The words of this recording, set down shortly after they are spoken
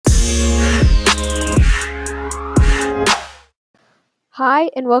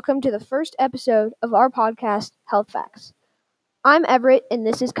Hi, and welcome to the first episode of our podcast, Health Facts. I'm Everett, and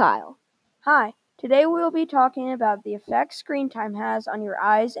this is Kyle. Hi, today we'll be talking about the effects screen time has on your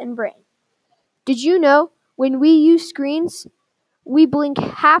eyes and brain. Did you know when we use screens, we blink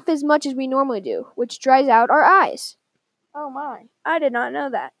half as much as we normally do, which dries out our eyes? Oh my, I did not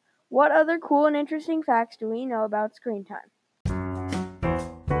know that. What other cool and interesting facts do we know about screen time?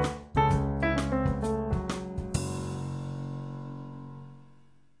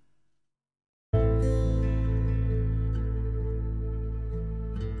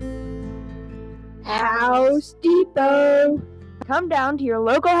 House Depot. Come down to your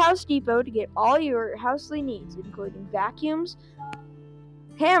local House Depot to get all your housely needs, including vacuums,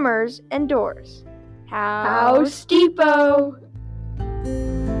 hammers, and doors. House Depot.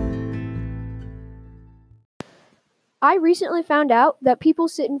 I recently found out that people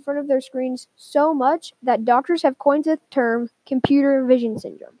sit in front of their screens so much that doctors have coined the term computer vision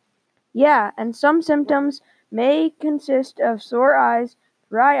syndrome. Yeah, and some symptoms may consist of sore eyes,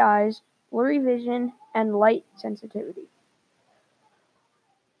 dry eyes, blurry vision, and light sensitivity.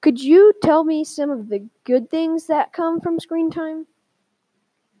 Could you tell me some of the good things that come from screen time?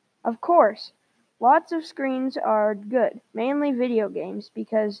 Of course, lots of screens are good, mainly video games,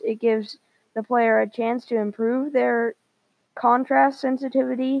 because it gives the player a chance to improve their contrast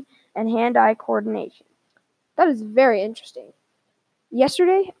sensitivity and hand-eye coordination. That is very interesting.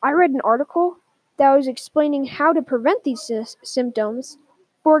 Yesterday, I read an article that was explaining how to prevent these symptoms.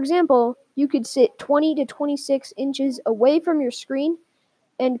 For example, you could sit 20 to 26 inches away from your screen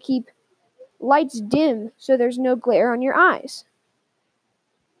and keep lights dim so there's no glare on your eyes.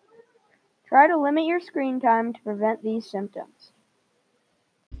 Try to limit your screen time to prevent these symptoms.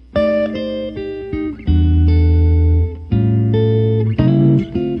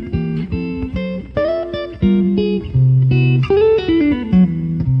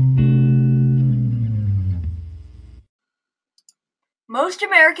 Most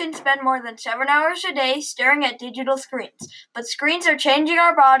Americans spend more than 7 hours a day staring at digital screens, but screens are changing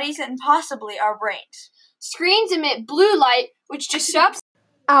our bodies and possibly our brains. Screens emit blue light, which disrupts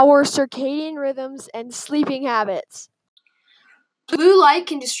Our circadian rhythms and sleeping habits. blue light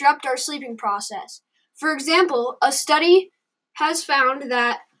can disrupt our sleeping process. For example, a study has found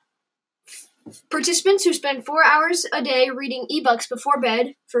that participants who spend 4 hours a day reading ebooks before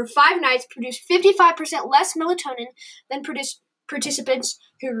bed for 5 nights produce 55% less melatonin than participants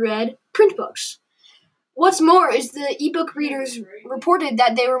who read print books. What's more is the ebook readers reported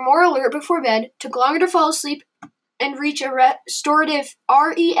that they were more alert before bed, took longer to fall asleep, and reach a restorative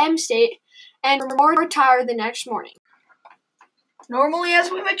REM state, and were more tired the next morning. Normally, as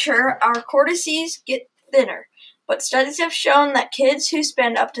we mature, our cortices get thinner, but studies have shown that kids who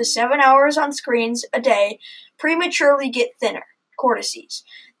spend up to 7 hours on screens a day prematurely get thinner cortices.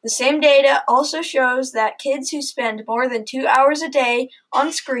 The same data also shows that kids who spend more than 2 hours a day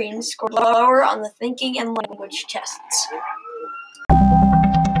on screens score lower on the thinking and language tests.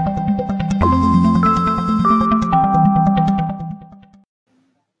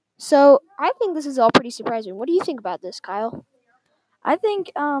 So, I think this is all pretty surprising. What do you think about this, Kyle? I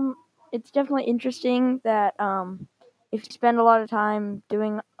think it's definitely interesting that if you spend a lot of time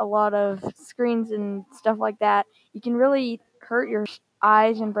doing a lot of screens and stuff like that, you can really hurt your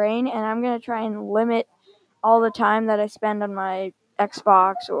eyes and brain, and I'm going to try and limit all the time that I spend on my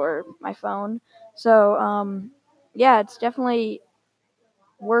Xbox or my phone. So, yeah, it's definitely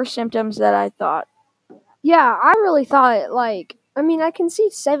worse symptoms than I thought. Yeah, I really thought, I can see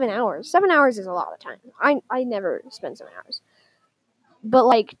 7 hours. 7 hours is a lot of time. I never spend 7 hours. But,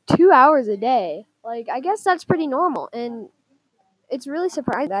 2 hours a day, I guess that's pretty normal. And it's really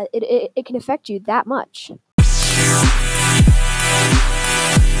surprising that it can affect you that much.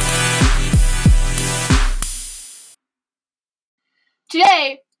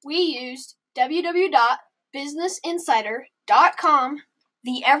 Today, we used www.businessinsider.com,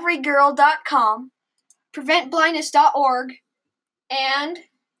 TheEveryGirl.com, preventblindness.org, and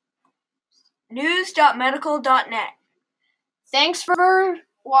news.medical.net. thanks for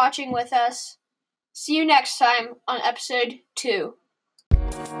watching with us. See you next time on episode 2.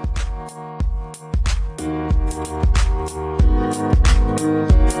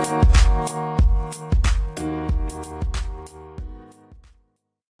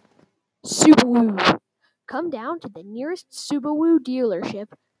 Subaru. Come down to the nearest Subaru dealership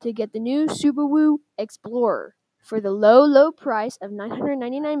to get the new Subaru Explorer for the low price of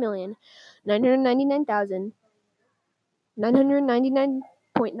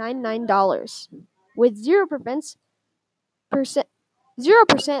 $999,999.99 with 0%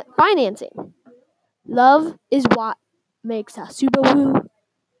 financing. Love is what makes a Subaru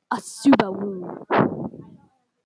a Subaru.